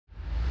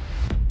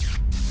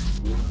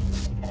Hey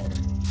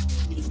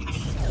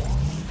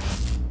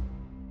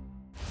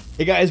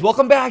guys,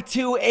 welcome back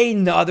to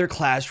another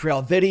Clash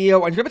Royale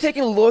video, and we're going to be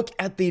taking a look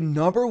at the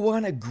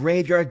 #1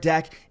 graveyard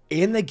deck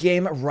in the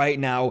game right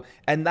now,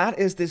 and that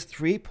is this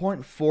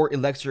 3.4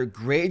 Elixir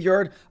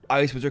Graveyard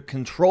Ice Wizard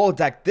Control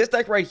deck. This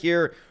deck right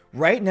here,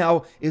 right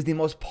now, is the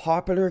most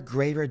popular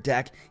graveyard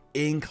deck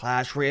in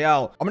Clash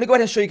Royale. I'm going to go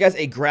ahead and show you guys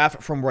a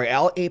graph from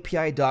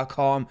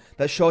RoyaleAPI.com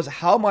that shows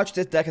how much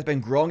this deck has been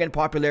growing in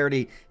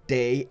popularity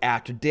day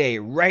after day.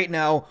 Right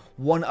now,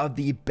 one of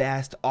the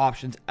best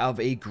options of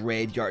a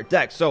graveyard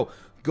deck. So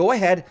go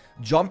ahead,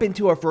 jump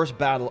into our first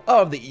battle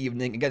of the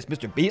evening against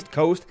Mr. Beast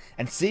Coast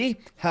and see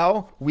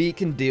how we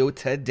can do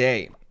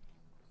today.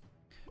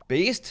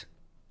 Beast,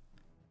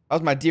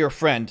 how's my dear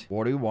friend?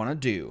 What do we want to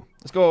do?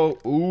 Let's go.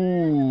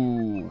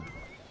 Ooh.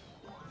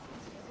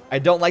 I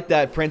don't like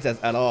that princess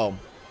at all.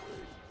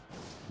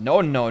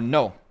 No, no,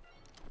 no.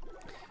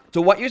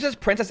 So what uses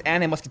Princess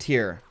and a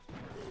Musketeer?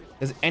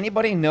 Does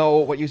anybody know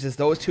what uses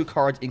those two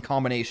cards in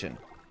combination?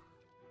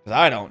 Because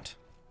I don't.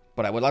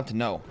 But I would love to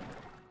know.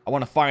 I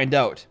want to find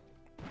out.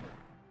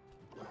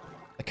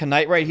 A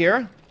Knight right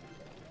here.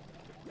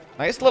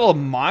 Nice little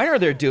miner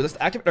there, dude. Let's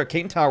activate our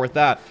King Tower with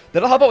that.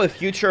 That'll help out with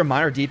future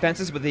miner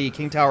defenses with the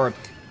King Tower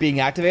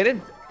being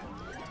activated.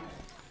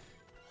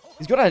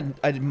 He's got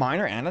a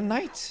miner and a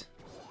Knight.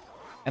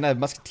 And a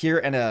Musketeer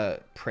and a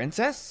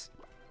Princess?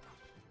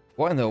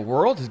 What in the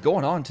world is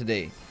going on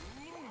today?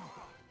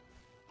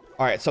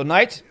 Alright, so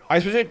Knight,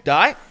 Ice Wizard,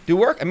 die? Do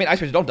work? I mean, Ice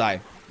Wizard don't die.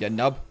 Yeah,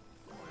 nub.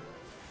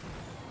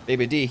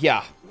 Baby D,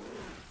 yeah.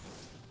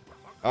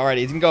 Alright,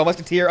 he's gonna go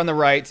Musketeer on the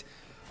right.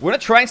 We're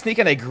gonna try and sneak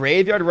in a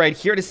graveyard right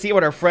here to see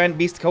what our friend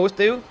Beast Coast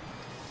do.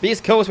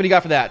 Beast Coast, what do you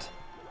got for that?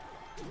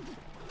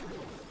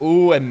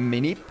 Ooh, a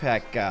mini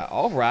P.E.K.K.A.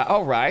 Alright,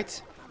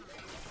 alright.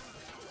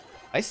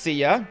 I see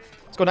ya.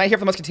 Let's go Knight here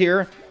for the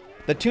Musketeer.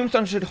 The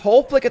Tombstone should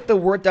hopefully get the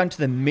word down to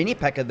the mini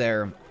P.E.K.K.A.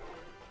 there.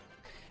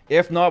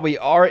 If not, we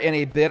are in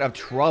a bit of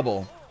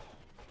trouble.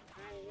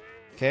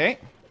 Okay.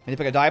 Mini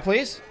P.E.K.K.A. die,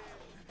 please.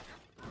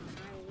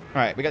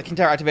 Alright, we got King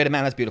Tower activated.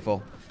 Man, that's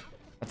beautiful.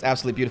 That's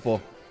absolutely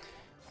beautiful.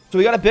 So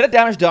we got a bit of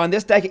damage done.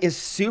 This deck is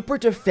super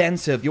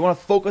defensive. You want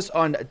to focus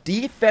on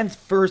defense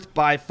first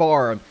by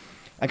far. And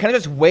kind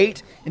of just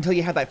wait until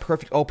you have that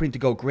perfect opening to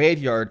go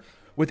graveyard.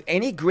 With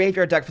any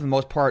graveyard deck, for the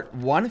most part,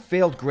 one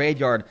failed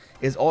graveyard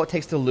is all it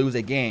takes to lose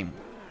a game.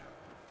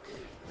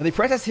 Now, the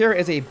Princess here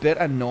is a bit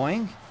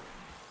annoying,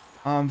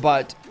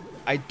 but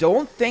I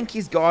don't think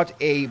he's got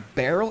a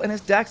barrel in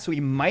his deck, so he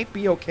might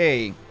be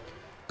okay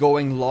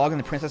going log on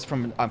the Princess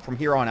from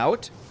here on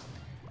out.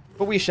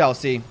 But we shall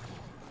see.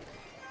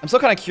 I'm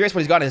still kind of curious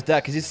what he's got in his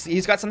deck, because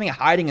he's got something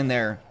hiding in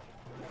there.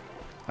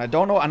 I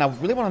don't know, and I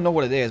really want to know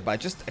what it is,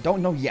 but I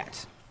don't know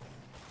yet.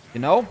 You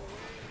know?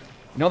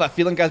 You know that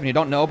feeling, guys, when you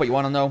don't know, but you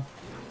want to know?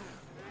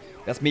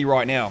 That's me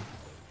right now.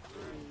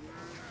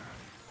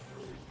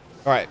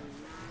 Alright.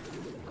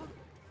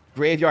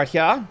 Graveyard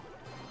here.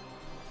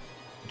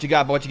 What you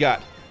got, boy? What you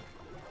got?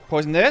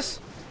 Poison this.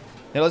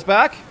 Nail this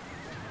back.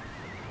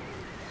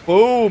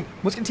 Boom.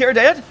 Musketeer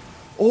dead.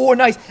 Oh,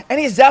 nice. And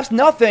he zaps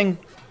nothing.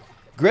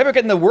 Graveyard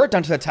getting the word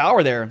down to the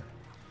tower there.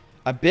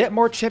 A bit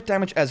more chip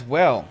damage as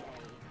well.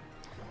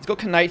 Let's go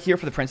Knight here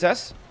for the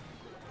Princess.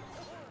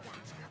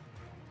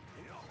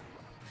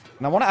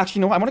 And I want to actually,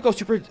 you know what? I want to go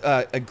super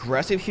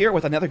aggressive here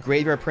with another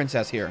Graveyard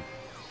Princess here.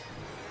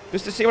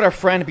 Just to see what our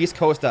friend Beast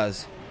Coast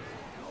does.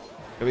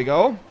 Here we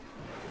go.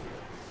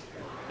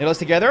 Nail us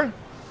together.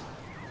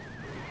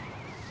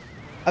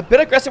 A bit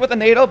aggressive with the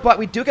Natal, but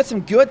we do get some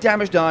good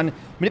damage done.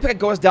 Mini P.E.K.K.A.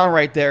 goes down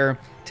right there.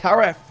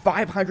 Tower at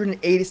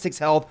 586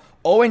 health.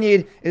 All we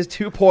need is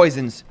 2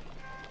 poisons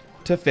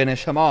to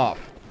finish him off.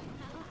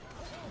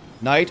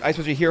 Knight, Ice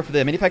Wizard here for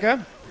the Mini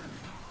P.E.K.K.A.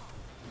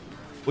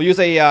 We'll use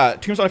a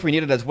Tombstone if we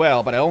need it as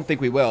well, but I don't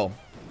think we will.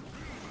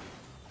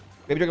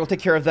 Baby Dragon will take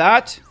care of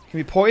that. Can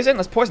we poison?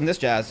 Let's poison this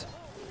jazz.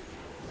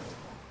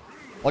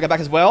 I'll get back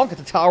as well. Get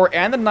the Tower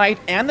and the Knight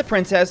and the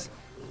Princess.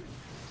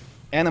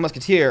 And the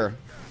Musketeer.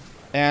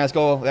 And let's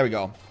go. There we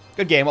go.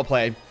 Good game. Well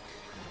played.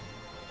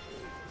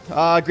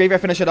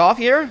 Graveyard finish it off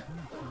here.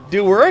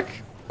 Do work.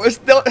 It's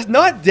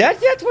not dead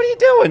yet? What are you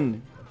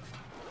doing?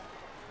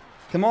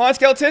 Come on,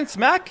 Skeleton.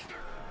 Smack.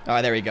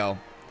 Alright, there we go.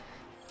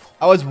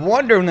 I was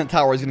wondering when the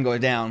tower was going to go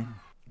down.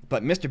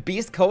 But Mr.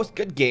 Beast Coast,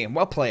 good game.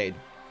 Well played.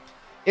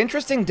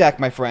 Interesting deck,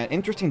 my friend.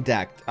 Interesting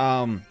deck.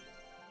 I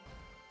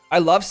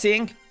love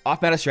seeing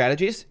off-meta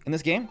strategies in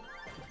this game.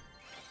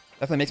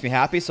 Definitely makes me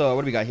happy. So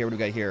what do we got here? What do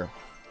we got here?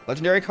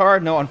 Legendary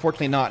card? No,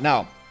 unfortunately not.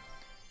 Now,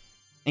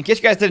 in case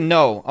you guys didn't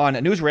know, on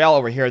News Royale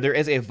over here, there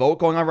is a vote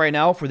going on right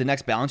now for the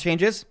next balance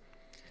changes.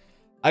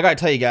 I gotta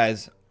tell you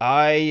guys,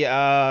 when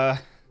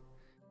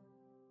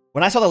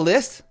I saw the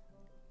list,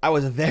 I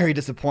was very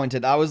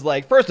disappointed. I was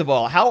like, first of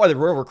all, how are the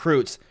Royal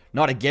Recruits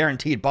not a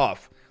guaranteed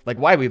buff? Like,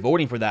 why are we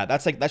voting for that?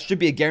 That's like, that should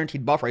be a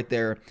guaranteed buff right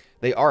there.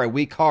 They are a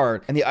weak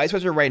card. And the Ice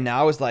Wizard right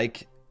now is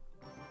like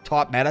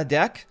top meta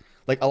deck.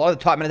 Like, a lot of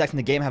the top meta decks in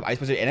the game have Ice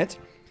Wizard in it.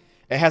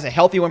 It has a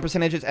healthy win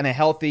percentages and a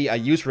healthy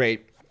use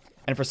rate.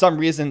 And for some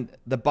reason,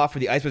 the buff for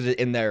the Ice Wizard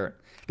in there.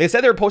 They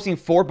said they were posting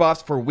 4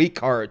 buffs for weak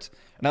cards.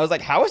 And I was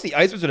like, how is the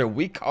Ice Wizard a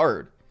weak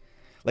card?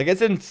 Like,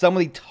 it's in some of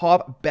the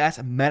top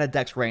best meta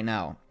decks right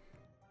now.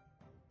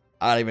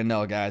 I don't even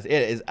know, guys. It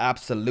is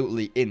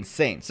absolutely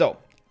insane. So,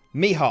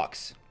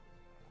 Mihawks.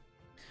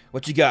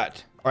 What you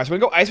got? Alright, so we're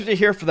going to go Ice Wizard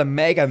here for the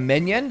Mega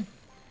Minion.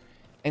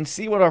 And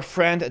see what our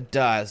friend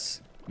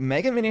does.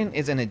 Mega Minion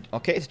is in a...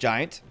 Okay, it's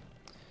giant.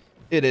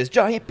 It is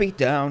giant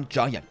beatdown.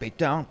 Giant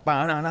beatdown.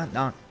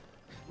 Ba-na-na-na.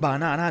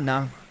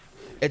 Ba-na-na-na.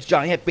 It's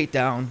giant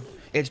beatdown.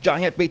 It's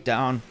giant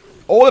beatdown.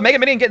 Oh, the Mega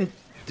Minion getting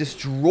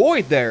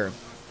destroyed there.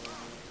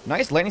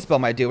 Nice lightning spell,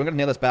 my dude. We're going to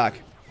nail this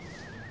back.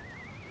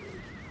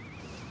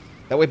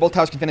 That way both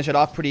towers can finish it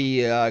off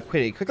pretty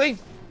quickly.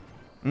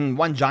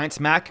 One giant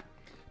smack.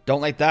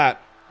 Don't like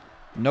that.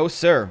 No,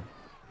 sir.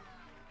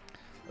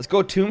 Let's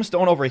go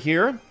Tombstone over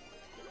here.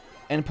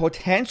 And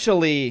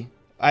potentially...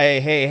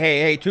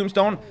 Hey,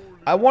 Tombstone.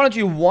 I wanted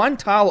you 1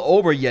 tile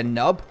over, you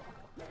nub.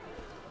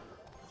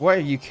 What,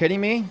 are you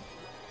kidding me?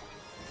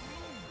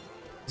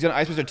 He's gonna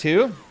Ice Wizard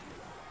too?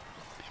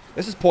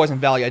 This is Poison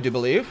Valley, I do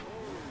believe.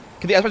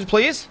 Can the Ice Wizard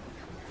please?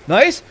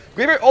 Nice!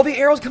 Graveyard, all the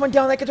arrows coming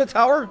down that get to the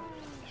tower.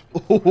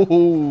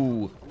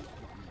 Ooh.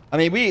 I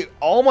mean, we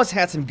almost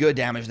had some good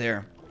damage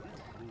there.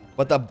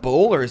 But the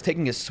bowler is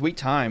taking his sweet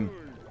time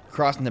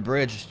crossing the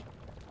bridge.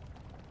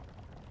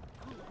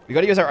 We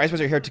gotta use our Ice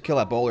Wizard here to kill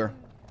that bowler.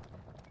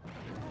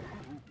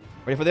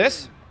 Ready for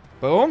this?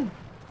 Boom.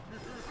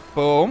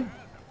 Boom.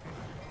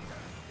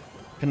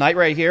 Knight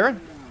right here.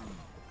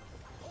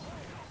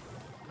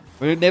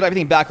 We need to nail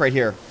everything back right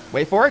here.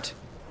 Wait for it.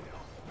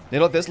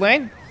 Nail it this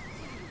lane.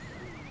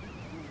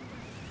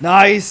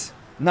 Nice.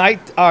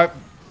 Knight,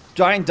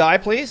 giant die,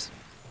 please.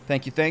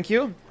 Thank you, thank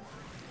you.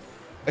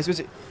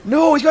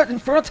 No, he's got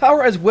Inferno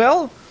Tower as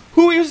well?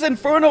 Who uses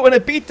Inferno in a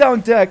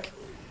beatdown deck?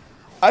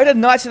 I did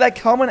not see that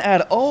coming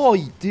at all,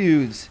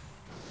 dudes.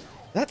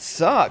 That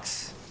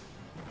sucks.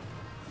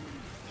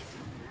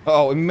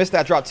 Uh oh, we missed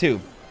that drop too.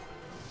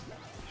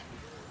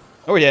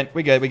 Oh, we didn't.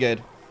 We good, we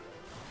good.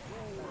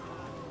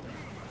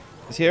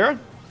 He's here.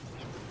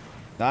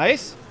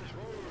 Nice.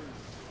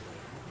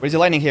 What is he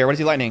lightning here? What is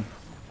he lightning?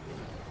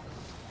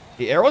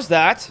 He arrows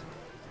that.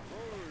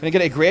 Gonna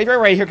get a graveyard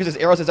right here because his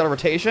arrows is out of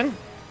rotation.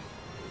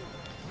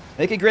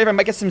 Make a graveyard,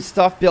 might get some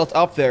stuff built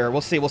up there.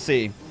 We'll see, we'll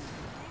see.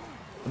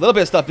 A little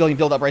bit of stuff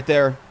built up right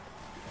there.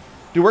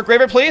 Do work,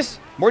 graveyard, please.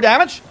 More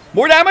damage.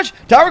 More damage.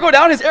 Tower go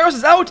down. His arrows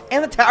is out,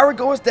 and the tower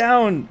goes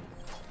down.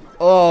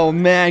 Oh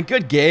man,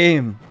 good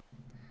game.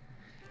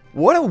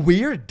 What a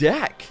weird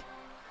deck.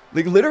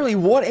 Like literally,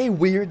 what a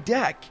weird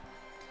deck.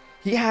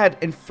 He had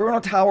Inferno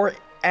Tower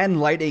and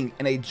Lightning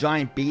in a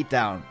giant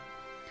beatdown.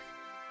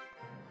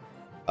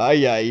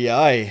 Ay, ay,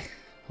 ay.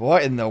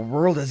 What in the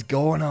world is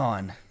going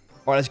on?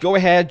 Alright, let's go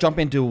ahead, jump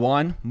into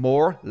one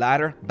more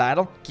ladder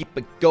battle. Keep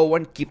it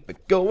going, keep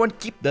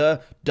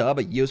the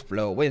W's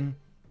flowing.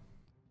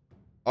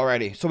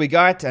 Alrighty, so we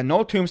got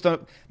no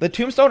Tombstone. The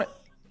Tombstone,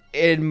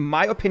 in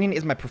my opinion,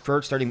 is my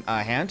preferred starting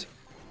hand.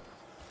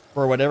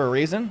 For whatever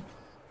reason.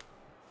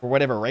 For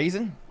whatever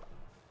reason.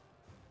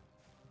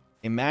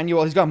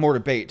 Emmanuel, he's got Mortar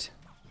Bait.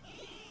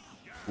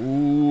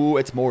 Ooh,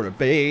 it's Mortar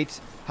Bait.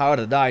 How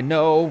did I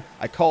know?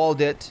 I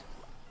called it.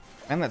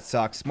 And that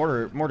sucks.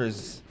 Mortar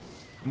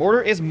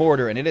is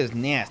mortar, and it is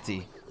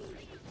nasty.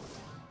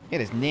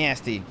 It is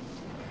nasty.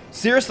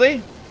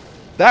 Seriously?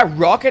 That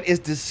rocket is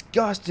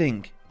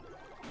disgusting.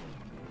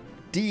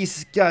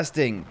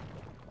 Disgusting.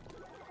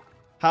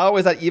 How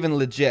is that even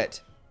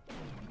legit?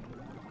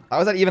 How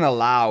is that even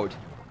allowed?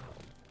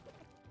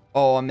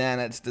 Oh man,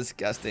 that's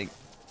disgusting.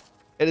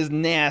 It is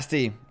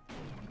nasty.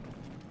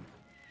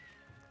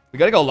 We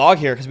gotta go log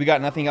here because we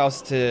got nothing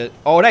else to...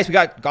 Oh, nice. We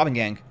got Goblin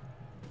Gang.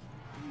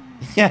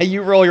 Yeah,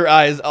 you roll your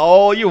eyes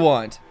all you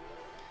want.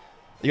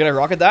 You gonna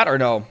rocket that or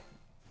no?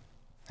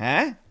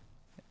 Huh?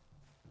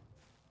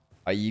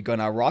 Are you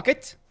gonna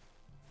rocket?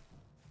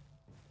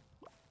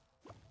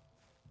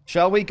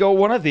 Shall we go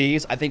one of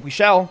these? I think we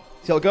shall.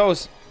 See how it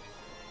goes.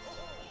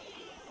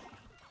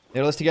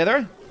 Nail this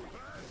together.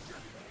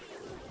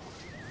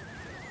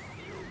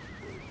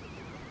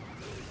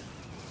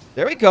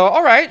 There we go.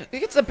 Alright. It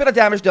gets a bit of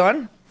damage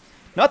done.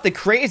 Not the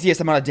craziest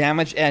amount of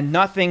damage, and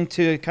nothing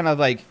to kind of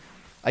like,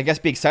 I guess,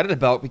 be excited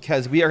about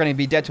because we are going to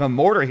be dead to a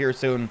mortar here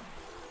soon.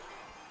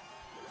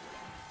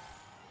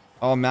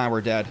 Oh man,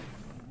 we're dead.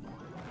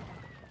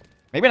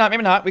 Maybe not,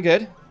 maybe not. We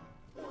good.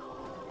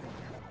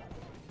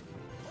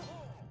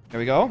 There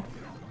we go.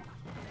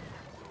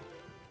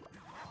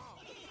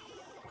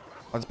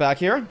 What's back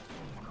here?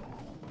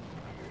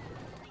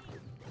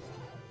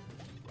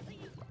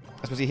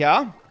 That's what's he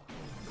here.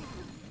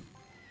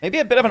 Maybe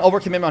a bit of an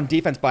overcommitment on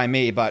defense by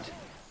me, but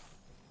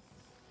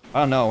I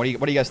don't know. What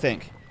do you guys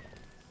think?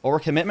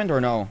 Overcommitment or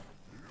no?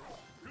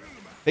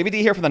 Maybe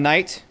D here for the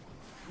knight.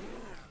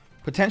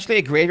 Potentially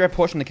a graveyard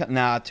push in the...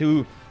 Nah,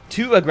 too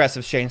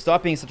aggressive, Shane.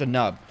 Stop being such a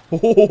nub.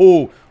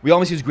 Oh, we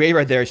almost used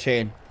graveyard there,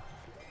 Shane.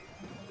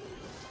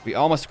 We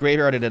almost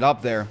graveyarded it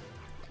up there.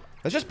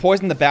 Let's just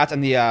poison the bats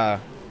and the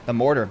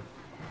mortar.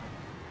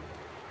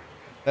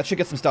 That should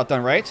get some stuff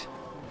done, right?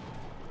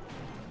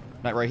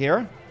 Knight right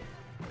here.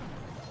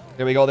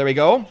 There we go, there we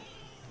go.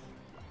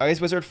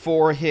 Ice Wizard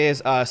for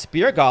his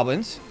Spirit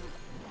Goblins.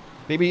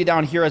 Maybe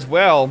down here as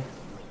well.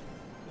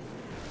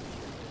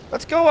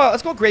 Let's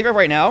go Graveyard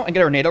right now and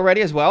get our NATO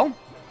ready as well.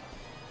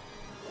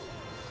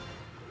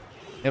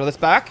 NATO this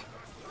back.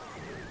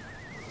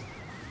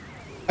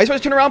 Ice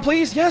Wizard, turn around,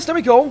 please. Yes, there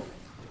we go.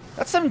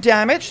 That's some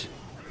damage.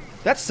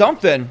 That's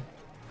something.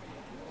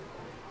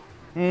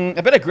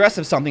 A bit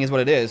aggressive something is what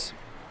it is.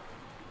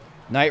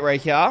 Knight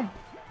right here.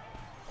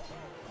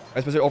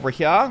 Ice Wizard over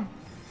here.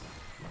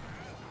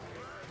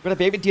 We're gonna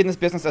Baby D in this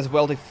business as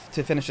well to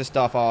finish this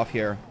stuff off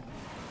here.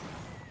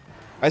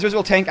 Ice Wizard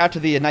will tank after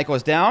the Knight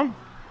goes down.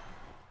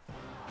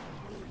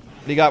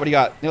 What do you got? What do you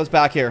got? Neil's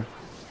back here.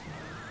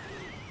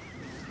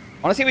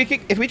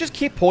 Honestly, if we just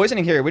keep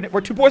poisoning here,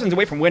 we're 2 poisons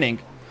away from winning.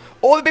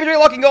 Oh, the Baby Dragon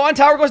locking on.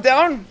 Tower goes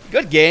down.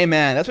 Good game,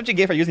 man. That's what you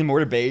get for using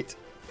Mortar Bait.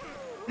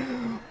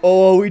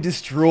 Oh, we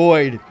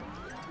destroyed.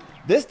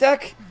 This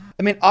deck,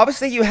 I mean,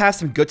 obviously you have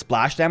some good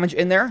splash damage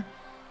in there.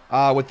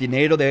 With the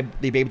NATO, the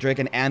Baby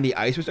Dragon, and the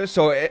Ice Wizard.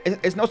 So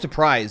it's no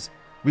surprise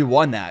we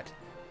won that.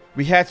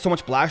 We had so much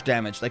splash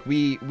damage. Like,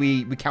 we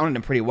counted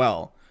him pretty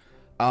well.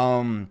 We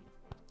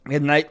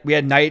had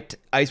Knight,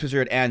 Ice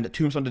Wizard, and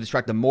Tombstone to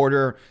distract the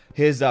Mortar.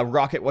 His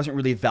Rocket wasn't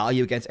really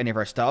value against any of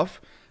our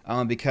stuff.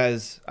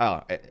 Because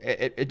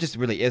it just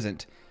really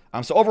isn't.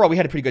 So overall, we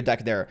had a pretty good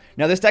deck there.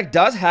 Now, this deck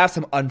does have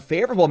some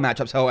unfavorable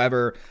matchups,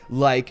 however,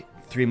 like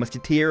Three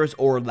Musketeers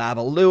or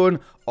Lava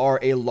Loon are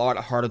a lot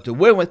harder to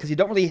win with because you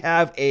don't really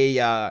have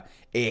a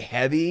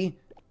heavy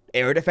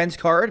air defense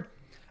card.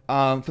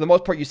 For the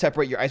most part, you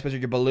separate your Ice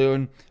Wizard, your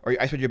Balloon, or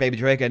your Ice Wizard, your Baby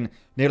Dragon,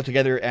 NATO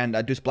together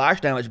and do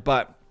splash damage,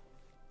 but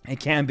it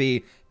can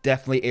be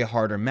definitely a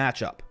harder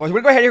matchup. Well, so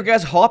we're gonna go ahead here,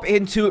 guys, hop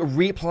into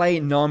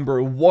replay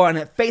number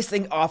 1,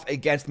 facing off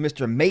against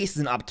Mr.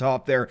 Mason up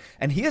top there,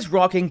 and he is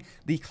rocking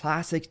the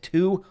classic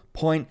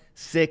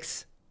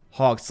 2.6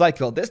 Hog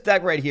Cycle. This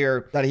deck right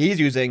here that he's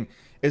using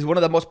is one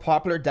of the most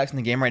popular decks in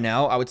the game right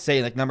now. I would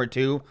say like number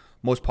 2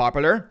 most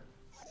popular,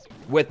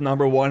 with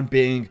number 1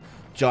 being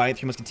Giant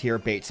Three Musketeer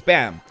Bait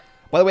Spam.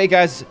 By the way,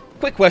 guys,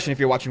 quick question if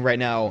you're watching right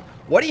now.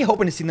 What are you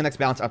hoping to see in the next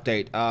balance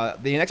update?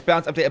 The next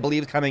balance update, I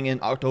believe, is coming in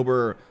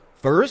October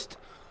 1st.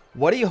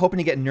 What are you hoping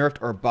to get nerfed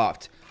or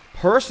buffed?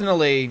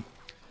 Personally,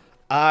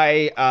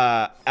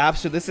 I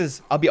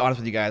absolutely, I'll be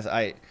honest with you guys,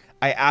 I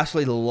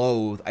absolutely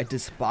loathe, I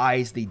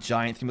despise the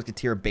Giant Three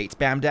Musketeer Bait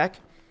Spam deck.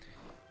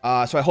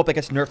 So I hope that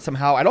gets nerfed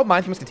somehow. I don't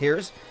mind Three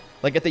Musketeers.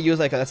 Like, if they use,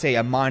 like, let's say,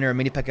 a minor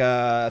mini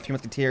P.E.K.K.A. Three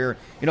Musketeer,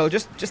 you know,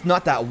 just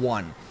not that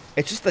one.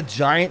 It's just the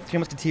Giant Three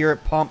Musketeer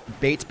Pump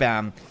Bait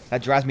Spam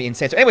that drives me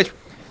insane. So anyways,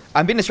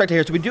 I'm being distracted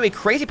here. So we do a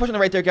crazy push on the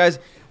right there, guys.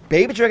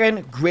 Baby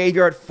Dragon,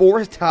 Graveyard, for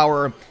his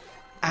tower.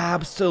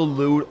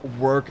 Absolute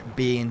work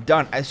being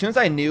done. As soon as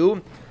I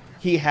knew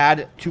he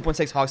had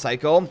 2.6 Hog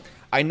Cycle,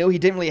 I knew he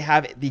didn't really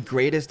have the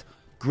greatest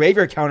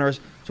graveyard counters,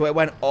 so I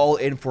went all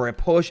in for a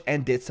push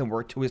and did some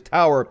work to his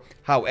tower.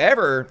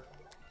 However,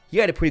 he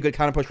had a pretty good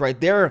counter push right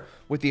there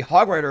with the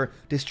Hog Rider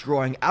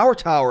destroying our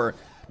tower.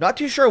 Not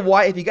too sure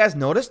why. If you guys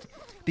noticed,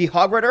 the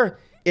Hog Rider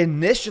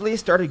initially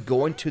started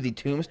going to the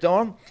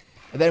Tombstone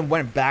and then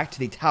went back to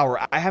the tower.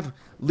 I have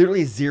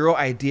literally zero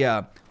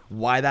idea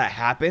why that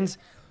happens.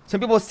 Some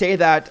people say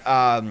that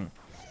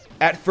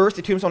at first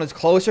the Tombstone is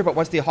closer, but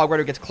once the Hog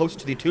Rider gets closer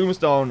to the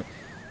Tombstone,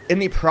 in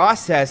the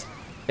process,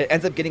 it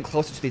ends up getting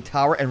closer to the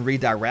tower and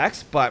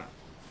redirects, but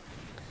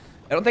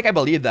I don't think I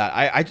believe that.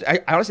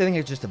 I honestly think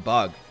it's just a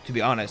bug, to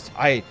be honest.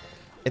 If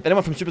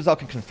anyone from Supercell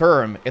can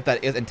confirm if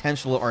that is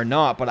intentional or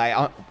not, but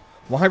I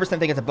 100%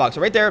 think it's a bug.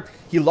 So right there,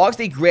 he logs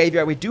the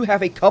graveyard. We do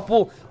have a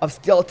couple of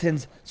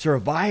skeletons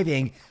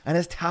surviving, and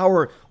his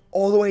tower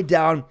all the way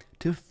down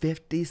to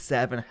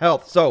 57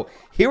 health. So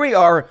here we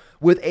are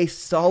with a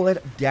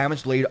solid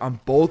damage lead on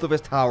both of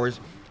his towers.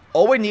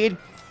 All we need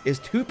is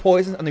 2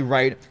 poisons on the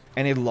right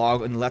and a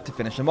log on the left to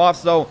finish him off.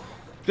 So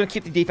we're going to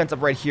keep the defense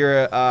up right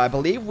here. I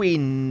believe we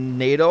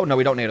NATO. No,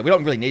 we don't NATO. We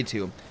don't really need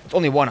to. It's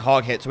only 1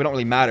 hog hit, so we don't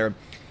really matter.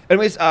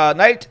 Anyways,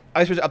 Knight,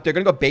 Ice Wizard up there.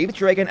 Going to go Baby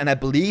Dragon and I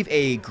believe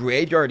a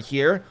Graveyard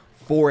here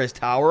for his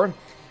tower.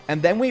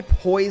 And then we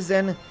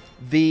poison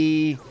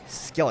the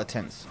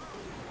skeletons.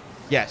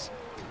 Yes.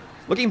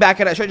 Looking back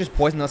at it, I should have just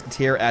poisoned the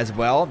Musketeer as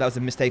well. That was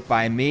a mistake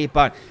by me.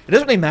 But it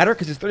doesn't really matter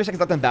because there's 30 seconds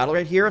left in battle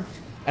right here.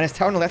 And his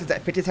tower on the left is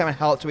at 57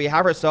 health. So we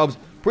have ourselves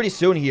pretty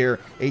soon here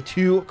a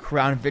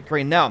 2-crown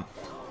victory. Now,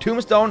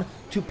 Tombstone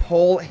to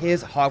pull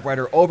his Hog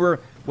Rider over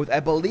with, I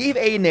believe,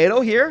 a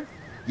NATO here.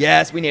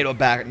 Yes, we NATO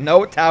back.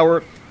 No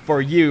tower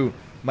for you,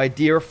 my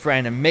dear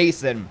friend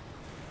Mason.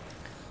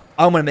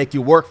 I'm going to make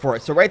you work for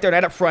it. So right there,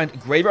 Knight up front,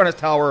 Graveyard on his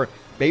tower,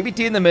 Baby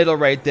T in the middle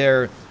right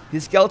there.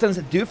 These skeletons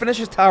do finish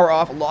his tower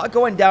off. A lot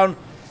going down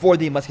for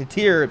the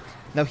Musketeer.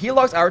 Now, he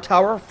logs our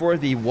tower for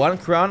the 1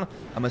 crown,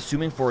 I'm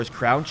assuming for his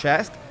crown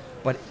chest.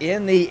 But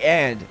in the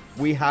end,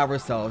 we have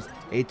ourselves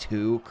a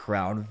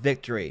 2-crown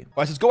victory.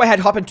 All right, so let's go ahead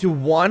and hop into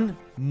one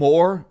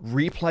more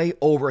replay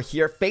over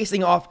here,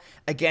 facing off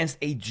against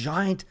a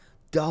giant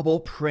double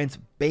Prince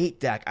bait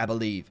deck, I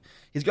believe.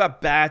 He's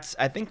got bats,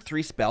 I think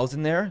 3 spells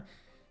in there.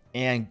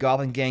 And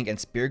Goblin Gang and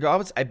Spear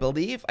Goblins, I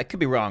believe. I could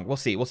be wrong. We'll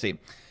see. We'll see.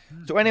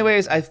 So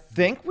anyways, I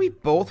think we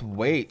both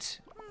wait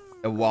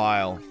a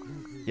while.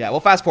 Yeah,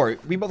 we'll fast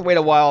forward. We both wait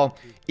a while.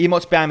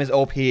 Emote spam is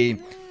OP.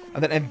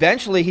 And then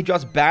eventually he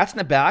drops bats in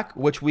the back,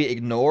 which we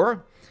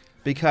ignore.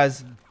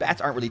 Because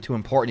bats aren't really too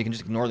important. You can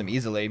just ignore them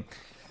easily.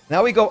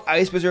 Now we go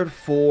Ice Wizard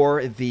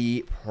for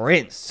the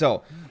Prince.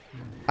 So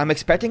I'm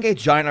expecting a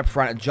Giant up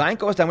front. A Giant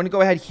goes down. I'm going to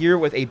go ahead here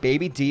with a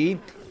Baby D.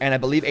 And I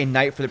believe a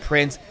Knight for the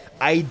Prince.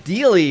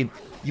 Ideally,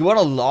 you want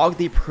to log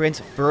the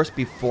Prince first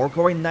before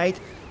going Knight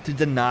to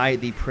deny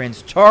the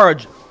Prince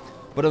charge.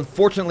 But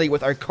unfortunately,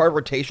 with our card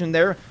rotation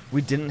there,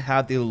 we didn't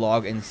have the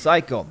log in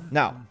cycle.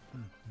 Now,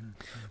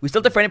 we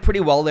still defended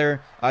pretty well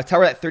there.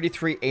 Tower at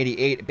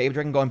 3388. Baby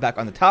Dragon going back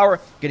on the tower,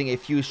 getting a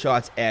few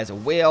shots as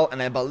well.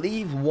 And I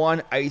believe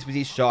 1 Ice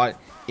Wizzy shot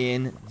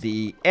in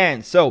the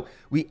end. So,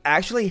 we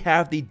actually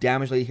have the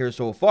damage lead here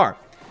so far.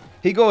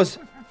 He goes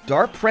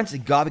Dark Prince,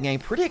 Goblin Gang,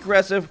 pretty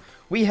aggressive.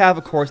 We have,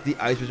 of course, the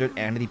Ice Wizard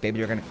and the Baby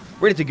Dragon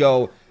ready to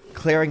go,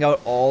 clearing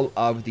out all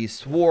of the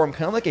Swarm.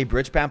 Kind of like a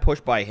bridge spam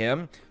push by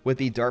him with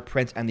the Dark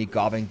Prince and the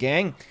Goblin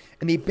Gang.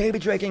 And the Baby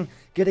Dragon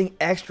getting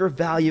extra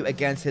value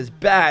against his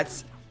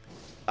bats.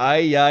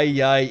 Ay,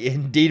 ay, ay,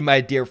 indeed, my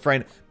dear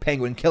friend,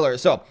 Penguin Killer.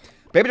 So,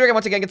 Baby Dragon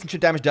once again gets some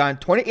shit damage done.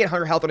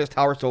 2,800 health on his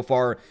tower so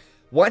far.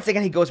 Once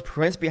again, he goes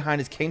Prince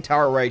behind his King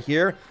Tower right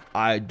here,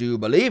 I do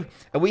believe.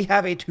 And we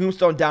have a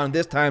Tombstone down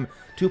this time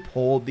to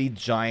pull the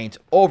Giant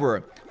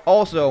over.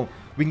 Also,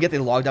 we can get the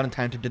log down in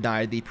time to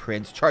deny the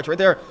Prince charge. Right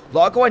there,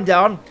 log going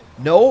down,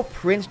 no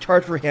Prince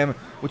charge for him,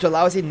 which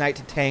allows the Knight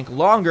to tank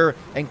longer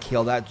and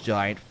kill that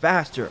Giant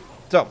faster.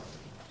 So,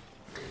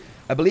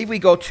 I believe we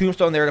go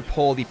Tombstone there to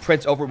pull the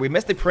Prince over. We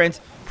miss the Prince.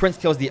 Prince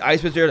kills the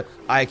Ice Wizard.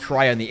 I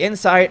cry on the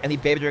inside, and the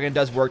Baby Dragon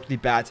does work to the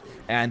bats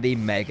and the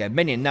Mega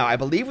Minion. Now, I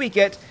believe we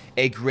get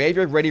a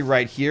Graveyard ready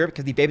right here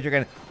because the Baby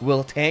Dragon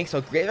will tank.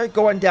 So, Graveyard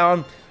going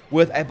down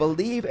with, I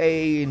believe,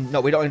 a...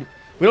 No, we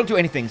don't do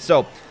anything.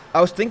 So,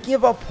 I was thinking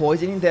about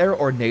poisoning there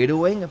or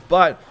nadoing,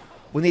 but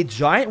when the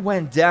Giant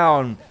went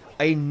down,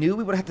 I knew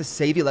we would have to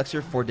save the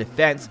Elixir for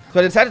defense. So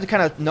I decided to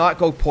kind of not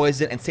go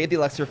poison and save the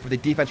Elixir for the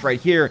defense right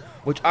here,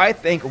 which I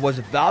think was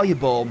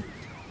valuable,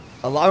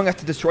 allowing us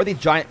to destroy the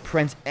Giant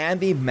Prince and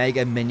the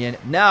Mega Minion.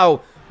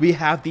 Now, we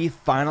have the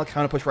final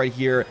counter push right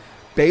here.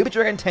 Baby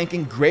Dragon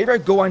tanking,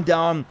 Graveyard going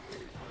down.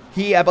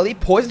 He, I believe,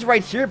 poisons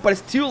right here, but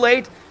it's too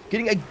late.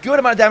 Getting a good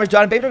amount of damage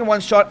done. Baby Dragon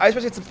one shot. Ice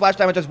Wizard gets some splash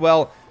damage as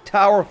well.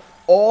 Tower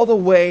all the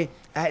way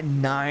at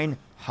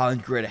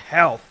 900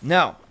 health.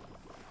 Now,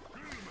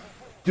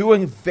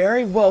 doing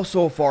very well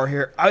so far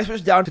here. Ice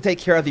Wizard's down to take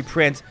care of the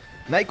Prince.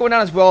 Knight going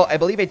down as well. I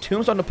believe a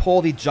Tombstone to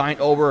pull the Giant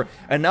over.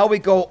 And now we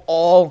go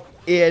all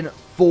in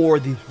for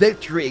the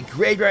victory.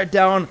 Graveyard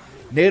down.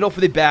 Nadal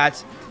for the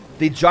bats.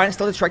 The Giant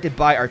still distracted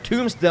by our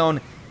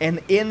Tombstone.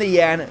 And in the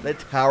end, the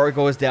tower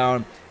goes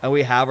down. And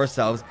we have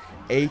ourselves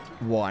a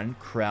 1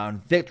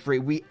 crown victory.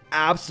 We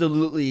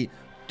absolutely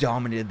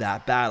dominated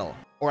that battle.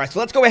 Alright, so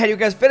let's go ahead, you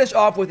guys, finish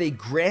off with a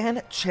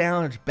grand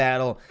challenge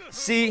battle.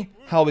 See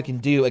how we can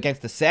do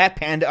against the sad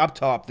panda up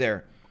top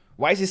there.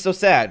 Why is he so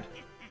sad?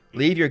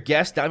 Leave your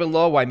guess down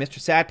below why Mr.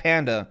 Sad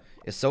Panda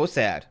is so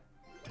sad.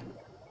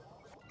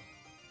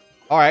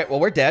 Alright, well,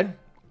 we're dead.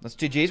 That's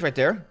GG's right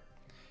there.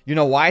 You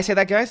know why I say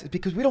that, guys? It's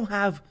because we don't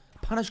have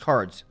punish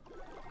cards.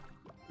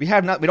 We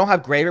don't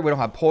have Graveyard, we don't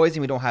have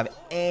Poison, we don't have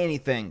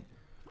anything.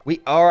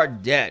 We are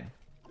dead.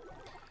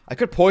 I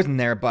could Poison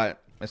there,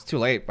 but it's too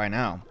late by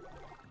now.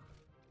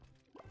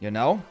 You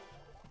know?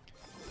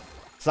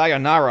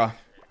 Sayonara.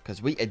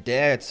 Because we are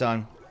dead,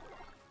 son.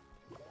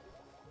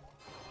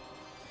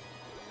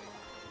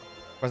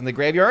 Wasn't the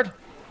Graveyard?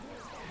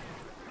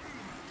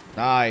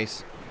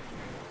 Nice.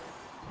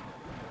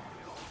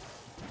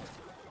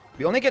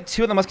 We only get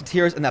 2 of the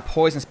Musketeers in that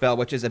Poison spell,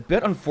 which is a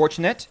bit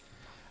unfortunate.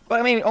 But,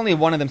 I mean, only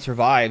 1 of them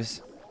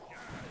survives.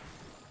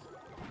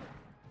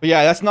 But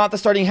yeah, that's not the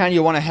starting hand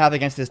you want to have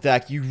against this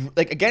deck.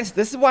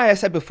 This is why I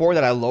said before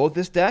that I loathe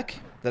this deck.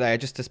 That I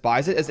just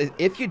despise it, is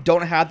if you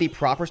don't have the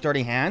proper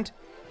starting hand,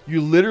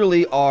 you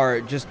literally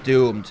are just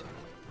doomed.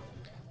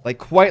 Like,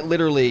 quite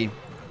literally,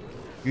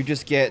 you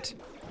just get,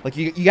 like,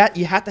 you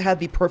have to have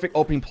the perfect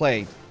opening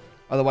play,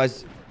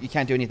 otherwise you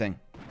can't do anything.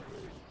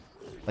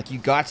 Like, you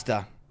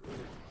gotsta.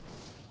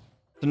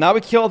 So now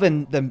we kill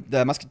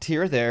the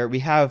Musketeer there. We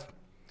have,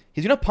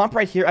 he's gonna pump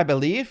right here, I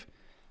believe.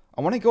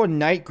 I want to go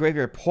Knight,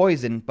 Graveyard,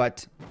 Poison,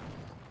 but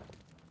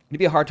it'd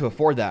be hard to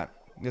afford that.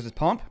 There's his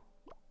pump.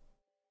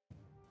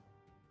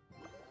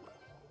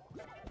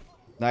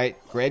 Knight,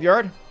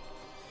 Graveyard.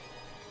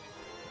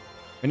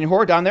 Minion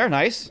Horde down there,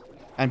 nice.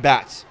 And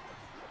bats.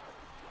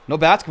 No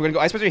bats, we're gonna go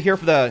Ice Wizard here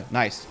for the,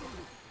 nice. So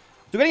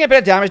we're getting a bit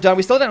of damage done.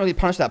 We still didn't really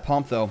punish that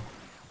pump though.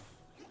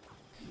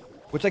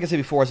 Which, like I said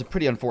before, is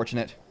pretty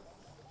unfortunate.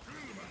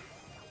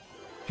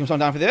 Tombstone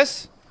down for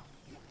this.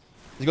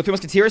 Does he go 2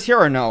 Musketeers here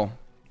or no?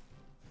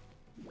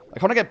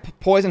 I want to get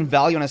Poison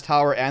value on his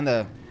tower and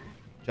the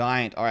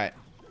Giant. Alright.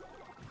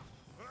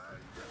 So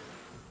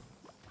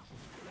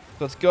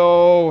let's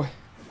go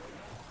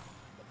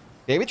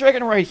Baby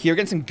Dragon right here.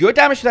 Getting some good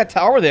damage to that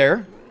tower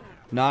there.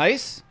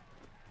 Nice.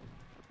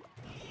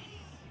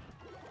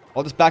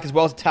 All this back as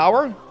well as the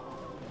tower.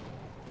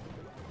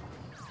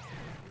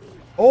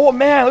 Oh,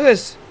 man. Look at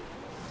this.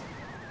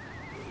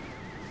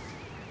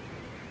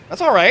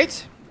 That's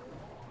alright.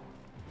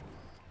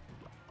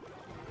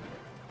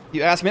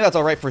 You ask me, that's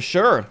alright for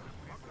sure.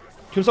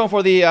 Tombstone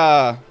for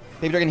the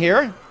Baby Dragon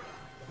here.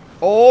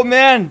 Oh,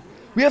 man.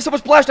 We have so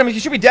much splash damage.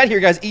 He should be dead here,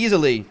 guys,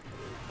 easily.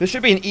 This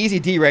should be an easy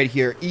D right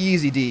here.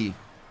 Easy D.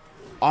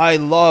 I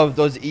love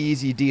those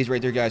easy Ds right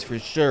there, guys, for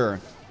sure.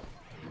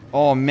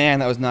 Oh, man,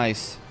 that was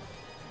nice.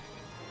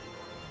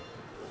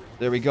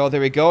 There we go. There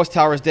we go. His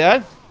tower's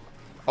dead.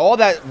 All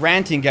that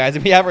ranting, guys.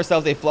 And we have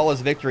ourselves a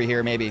flawless victory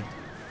here, maybe.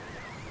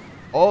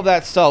 All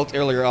that salt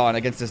earlier on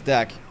against this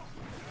deck.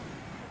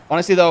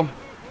 Honestly, though,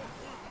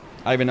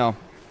 I don't even know.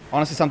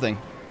 Honestly, something.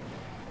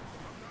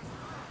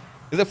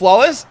 Is it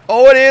flawless?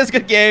 Oh, it is.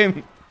 Good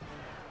game.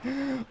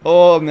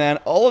 Oh, man.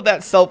 All of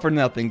that salt for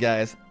nothing,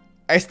 guys.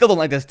 I still don't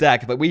like this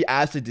deck, but we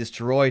absolutely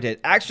destroyed it.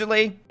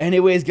 Actually,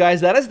 anyways,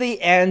 guys, that is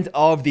the end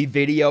of the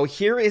video.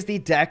 Here is the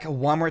deck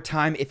one more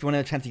time if you want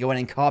a chance to go in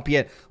and copy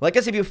it. Like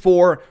I said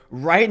before,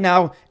 right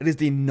now, it is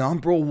the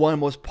 #1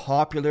 most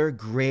popular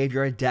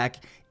graveyard deck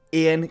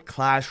in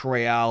Clash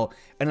Royale,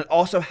 and it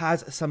also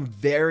has some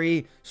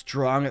very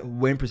strong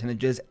win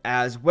percentages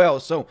as well.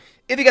 So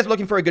if you guys are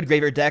looking for a good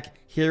graveyard deck,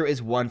 here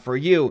is one for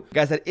you.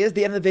 Guys, that is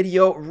the end of the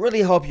video.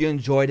 Really hope you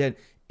enjoyed it.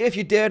 If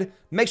you did,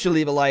 make sure to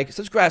leave a like,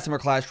 subscribe to some more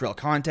Clash Royale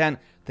content.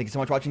 Thank you so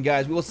much for watching,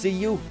 guys. We will see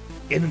you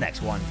in the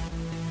next one.